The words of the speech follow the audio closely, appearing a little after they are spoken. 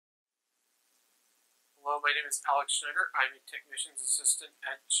Hello, my name is Alex Schneider. I'm a technician's assistant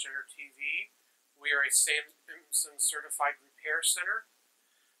at Schneider TV. We are a Samsung certified repair center.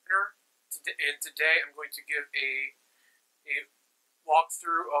 And today I'm going to give a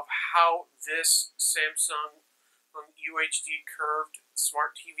walkthrough of how this Samsung UHD curved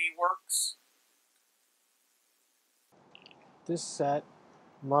smart TV works. This set,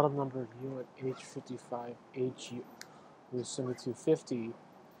 model number UMSL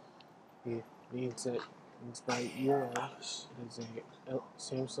MS3397, means by UM. It is a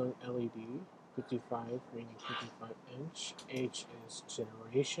Samsung LED 55, rating 55 inch. H is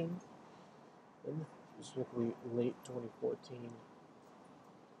generation, and specifically late 2014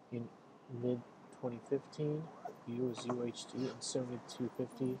 in mid 2015. U is UHD, and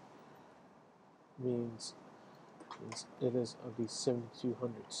 7250 means it is of the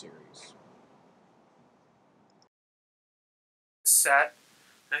 7200 series. Set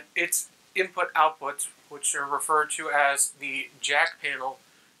and its input outputs, which are referred to as the jack panel,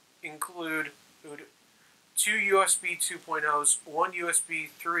 include two USB 2.0s, one USB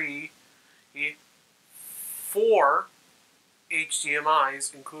 3, 4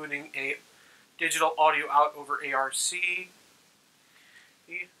 HDMIs, including a digital audio out over ARC,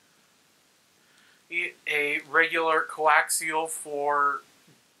 a regular coaxial for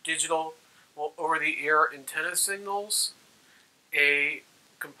digital over-the-air antenna signals, a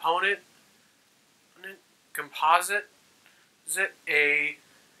composite, a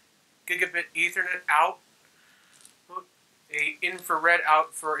gigabit Ethernet out, a infrared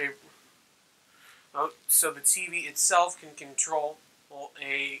out for so the TV itself can control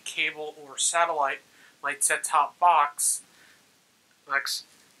a cable or satellite like set-top box,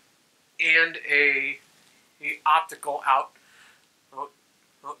 and a optical out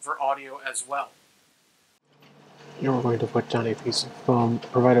for audio as well. Here we're going to put down a piece of foam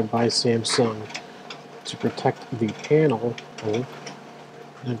provided by Samsung to protect the panel, and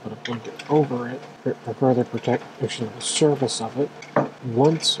then put a blanket over it for further protection of the surface of it.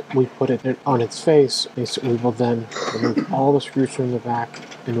 Once we put it on its face, we will then remove all the screws from the back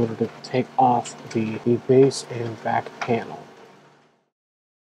in order to take off the base and back panel.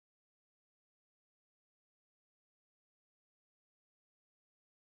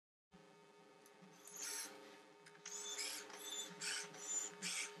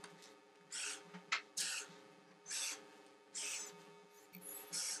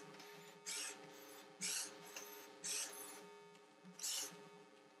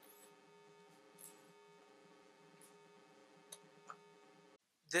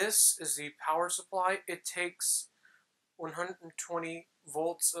 This is the power supply. It takes 120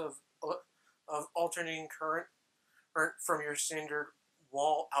 volts of alternating current from your standard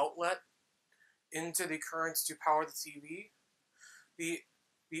wall outlet into the currents to power the TV. The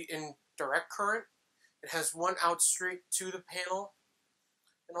indirect current, it has one out straight to the panel,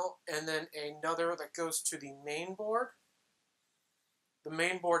 and then another that goes to the main board. The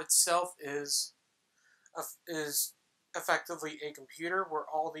main board itself is effectively a computer where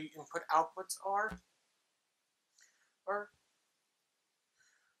all the input outputs are.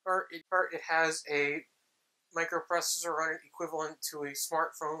 It has a microprocessor on it equivalent to a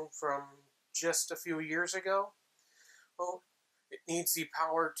smartphone from just a few years ago. Well, it needs the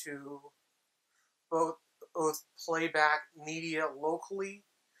power to both play back media locally,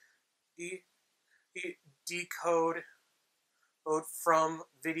 decode from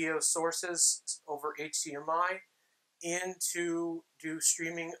video sources over HDMI, and to do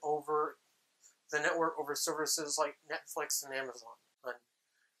streaming over the network over services like Netflix and Amazon.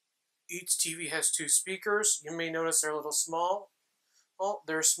 Each TV has two speakers. You may notice they're a little small. Well,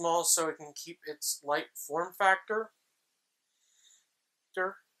 they're small so it can keep its light form factor.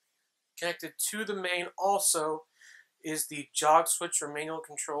 Connected to the main also is the jog switch or manual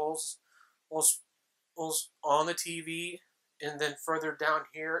controls on the TV, and then further down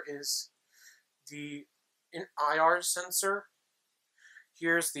here is the IR sensor.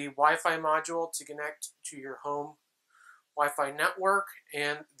 Here's the Wi-Fi module to connect to your home Wi-Fi network,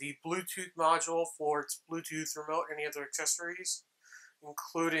 and the Bluetooth module for its Bluetooth remote and any other accessories,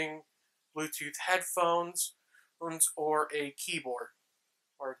 including Bluetooth headphones or a keyboard.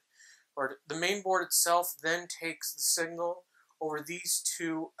 The main board itself then takes the signal over these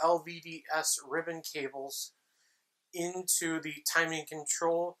two LVDS ribbon cables into the timing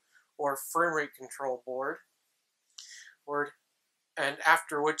control or frame rate control board, and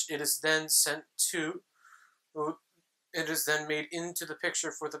after which it is then sent to, it is then made into the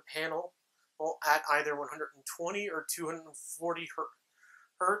picture for the panel at either 120 or 240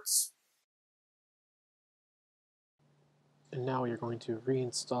 hertz. And now you're going to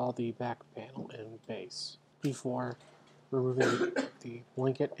reinstall the back panel and base before removing the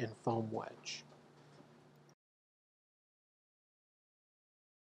blanket and foam wedge.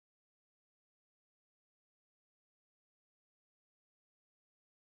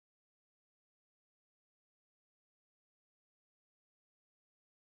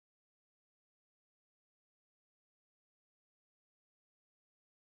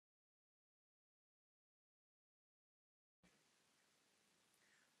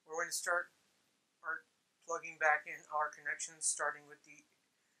 We're going to start plugging back in our connections, starting with the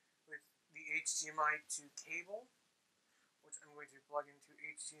HDMI to cable, which I'm going to plug into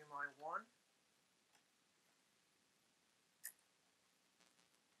HDMI 1.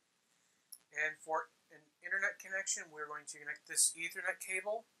 And for an internet connection, we're going to connect this Ethernet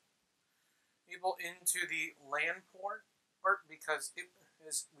cable into the LAN port,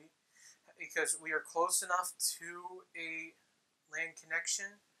 because we are close enough to a LAN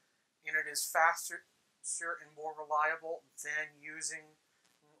connection, and it is faster and more reliable than using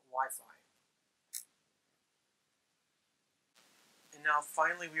Wi-Fi. And now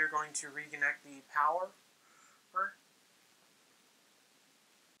finally we are going to reconnect the power.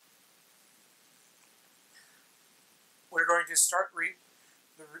 We're going to start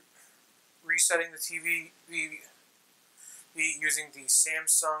resetting the TV using the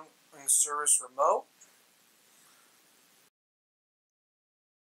Samsung service remote.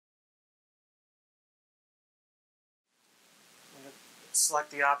 I'm going to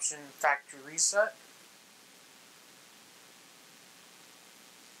select the option Factory Reset.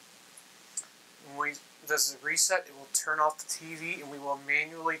 When it does the reset, it will turn off the TV and we will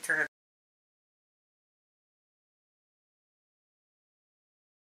manually turn it.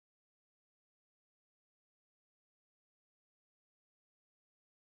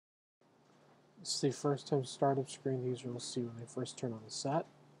 This is the first time startup screen the user will see when they first turn on the set.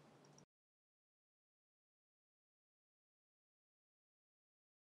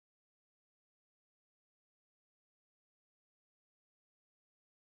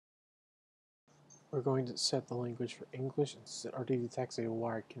 We're going to set the language for English and set RD detects a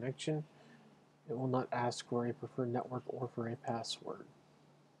wired connection. It will not ask for a preferred network or for a password.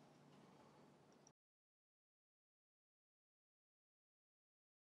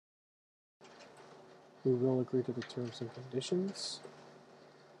 We will agree to the terms and conditions.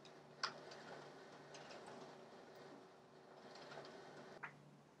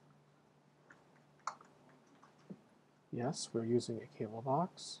 Yes, we're using a cable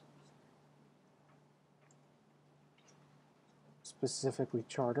box, specifically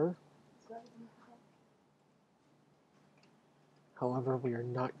Charter. However, we are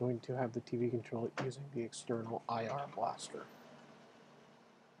not going to have the TV control using the external IR blaster.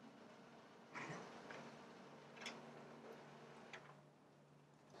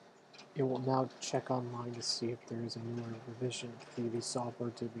 It will now check online to see if there is a newer revision of TV software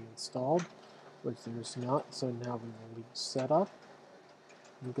to be installed, which there is not, so now we will leave setup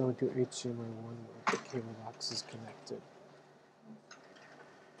and go into HDMI 1 where the cable box is connected.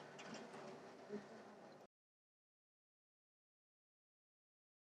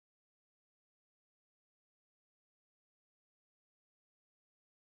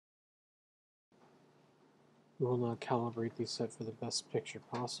 We will now calibrate the set for the best picture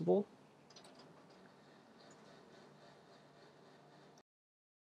possible.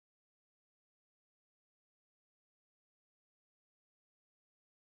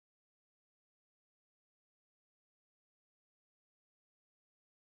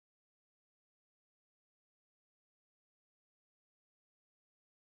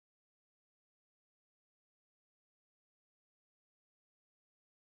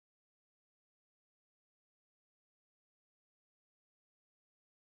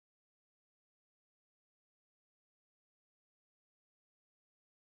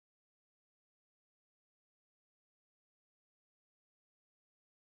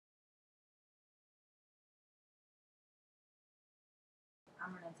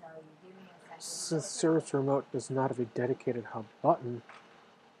 I'm going to tell you, give me a second. Since Service Remote does not have a dedicated hub button,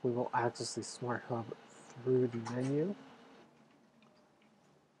 we will access the Smart Hub through the menu.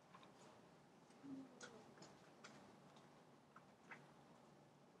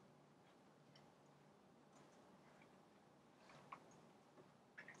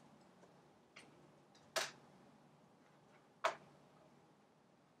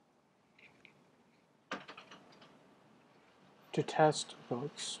 To test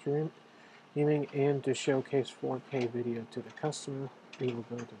both streaming and to showcase 4K video to the customer, we will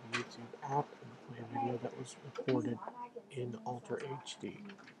go to the YouTube app and play a video that was recorded in Ultra HD.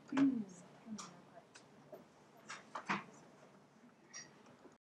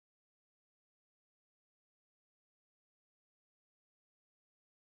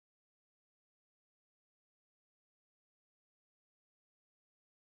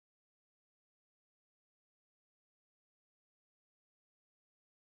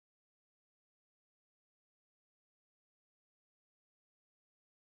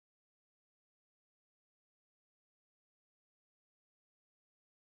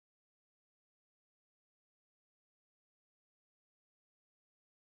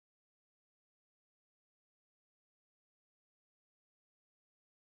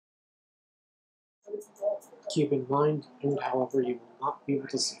 Keep in mind, however, you will not be able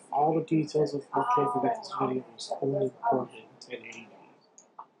to see all the details of 4K because this video is only recorded in 1080p.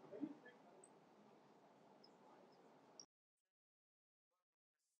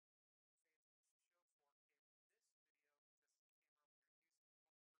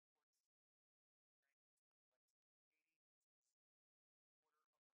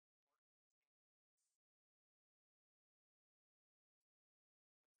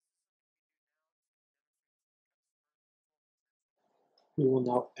 We will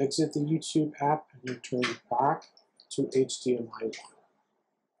now exit the YouTube app and return back to HDMI 1.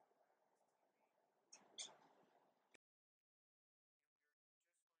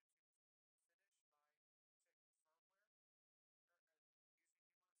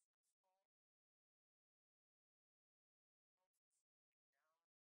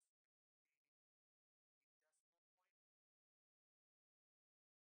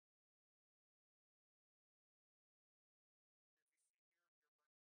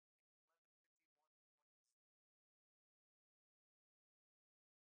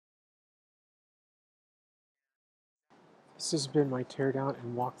 This has been my teardown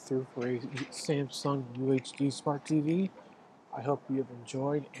and walkthrough for a Samsung UHD Smart TV. I hope you have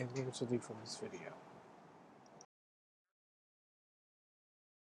enjoyed and learned something from this video.